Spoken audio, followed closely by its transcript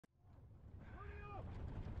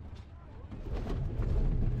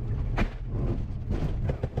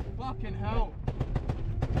hell?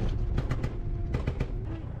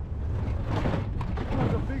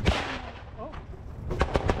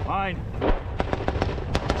 Fine.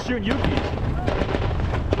 Shooting Yukis.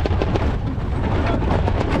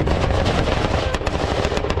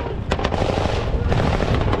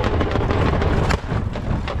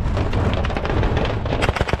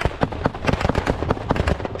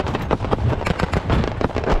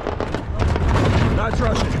 That's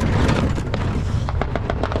Russian.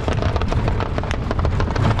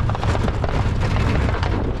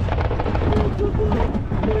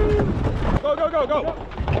 Go, go, go, go!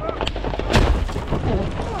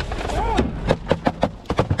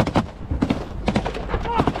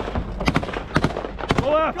 Go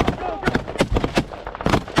left!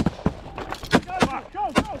 Go, go, go!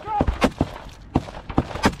 Go, go, go!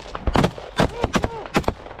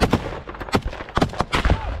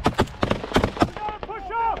 Push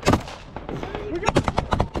up!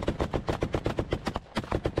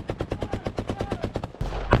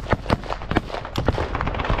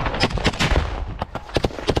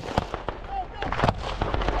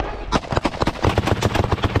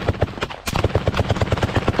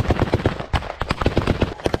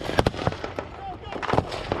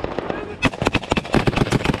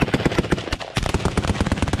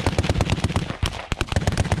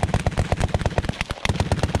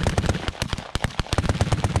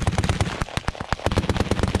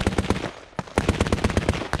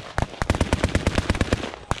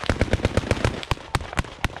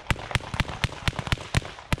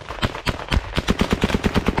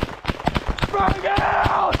 We got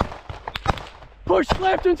out! Push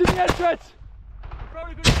left into the entrance!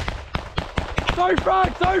 Sorry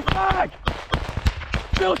frag! Sorry frag!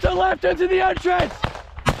 Filter left into the entrance!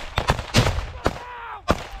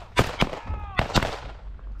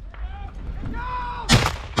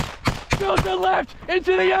 Filter left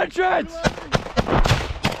into the entrance!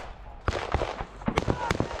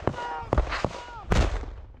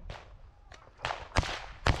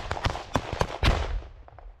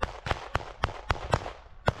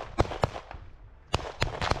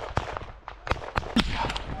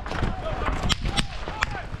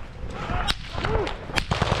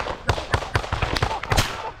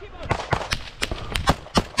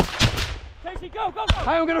 Go, go, go!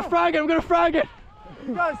 Hey, I'm gonna frag it, I'm gonna frag it!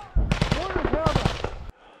 You guys, order helmet.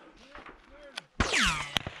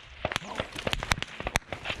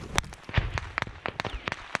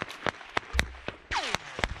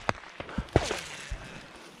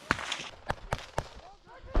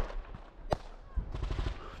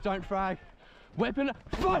 Don't frag. Weapon,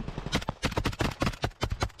 front!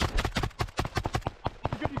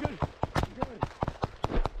 You're good, you're good. You're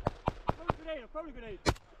good. Probably grenade.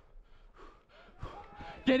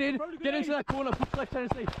 Get in, get into that corner, push left,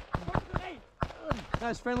 Tennessee. No,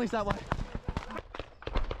 it's friendly's that way.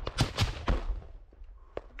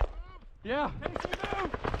 Yeah. Tennessee,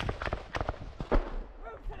 move!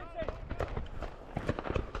 Move, Tennessee!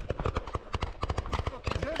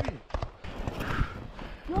 Fucking heavy.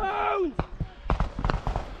 Drones!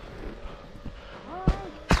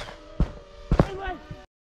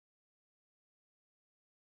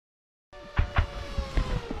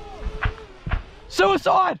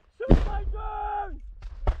 Suicide! Suicide drone!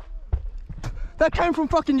 That came from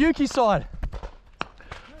fucking Yuki's side.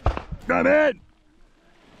 I'm in!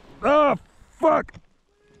 Oh, fuck!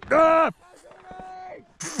 Ah!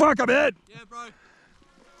 Fuck, I'm in! Yeah, bro.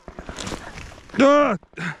 Ah!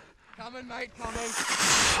 Coming, mate, coming.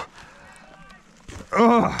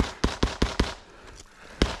 Oh.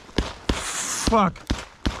 Fuck.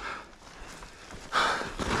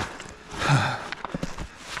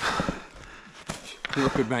 You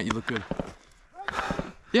look good, mate, you look good.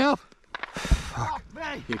 Yeah. Fuck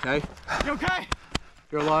me. You okay? You okay?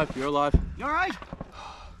 You're alive, you're alive. You alright?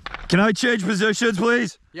 Can I change positions,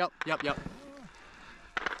 please? Yep, yep, yep.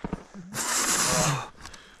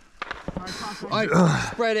 Alright,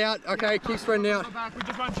 spread out, okay, keep spreading out. Go back, we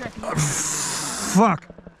just run check. Fuck.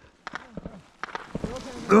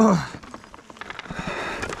 Ugh.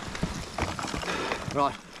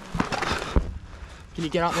 Right. Can you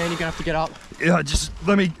get up, man? You're gonna have to get up. Yeah, just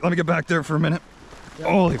let me get back there for a minute. Yep.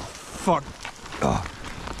 Holy fuck. Oh.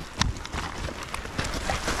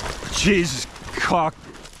 Jesus cock.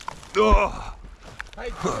 Oh. Hey,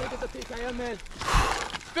 get the PKM, man.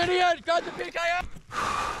 Video, got the PKM.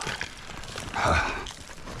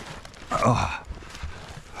 Oh.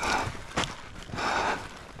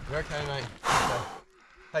 You're okay, mate. Okay.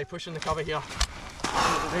 Hey, push in the cover here.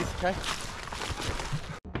 Okay?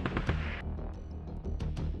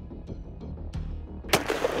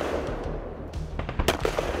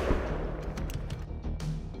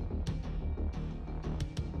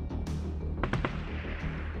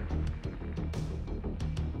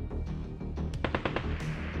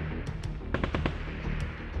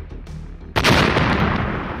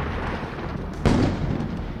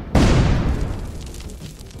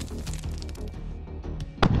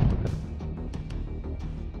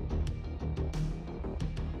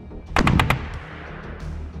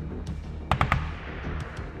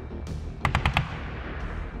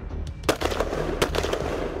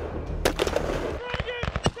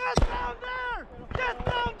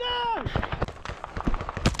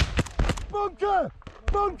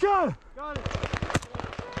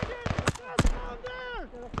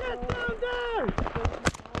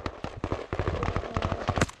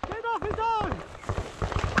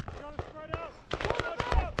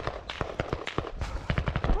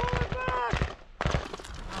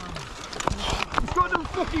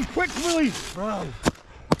 fucking quick, Willie! Bro.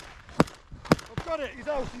 I've got it, he's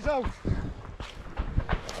out, he's out.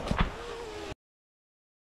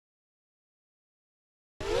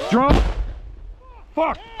 Drone!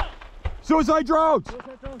 Fuck! Suicide drones!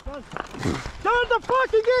 Don't the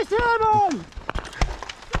fucking get him on!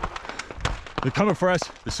 They're coming for us,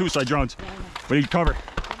 the suicide drones. We need cover.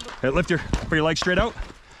 Hey, put your legs straight out.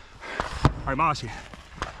 Alright, Mossy.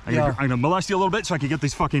 I'm gonna molest you a little bit so I can get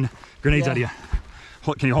these fucking grenades out of you.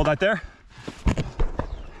 Can you hold that there?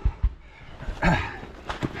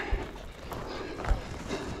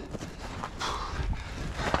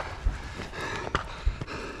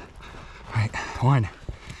 Alright, one.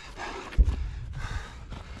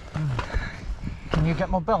 Can you get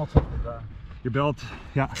my belt up there? Your belt,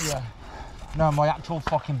 yeah. Yeah. No, my actual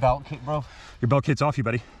fucking belt kit, bro. Your belt kit's off you,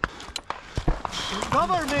 buddy.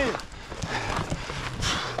 Cover me!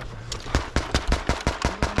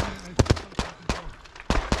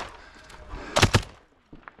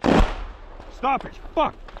 Stop it!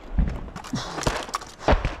 Fuck!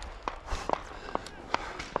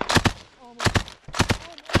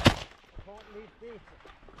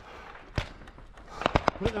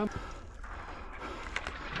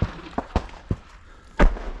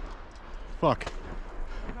 Fuck.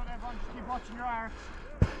 Everyone just keep watching your arcs.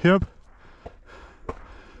 Yep.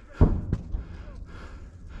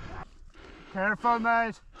 Careful,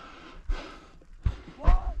 mate.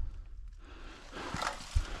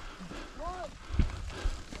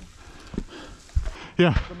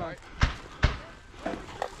 Yeah.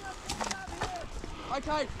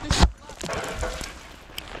 Okay,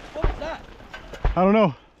 what was that? I don't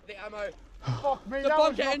know. The ammo. Fuck me, The that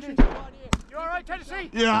was bunker lucky. entrance is right here. You alright, Tennessee?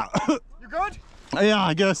 Yeah. You good? Yeah,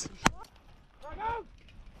 I guess.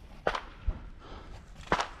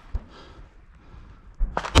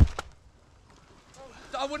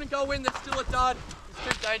 I wouldn't go in, there's still a dud. It's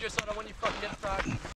too dangerous, I don't want you fucking get fragged.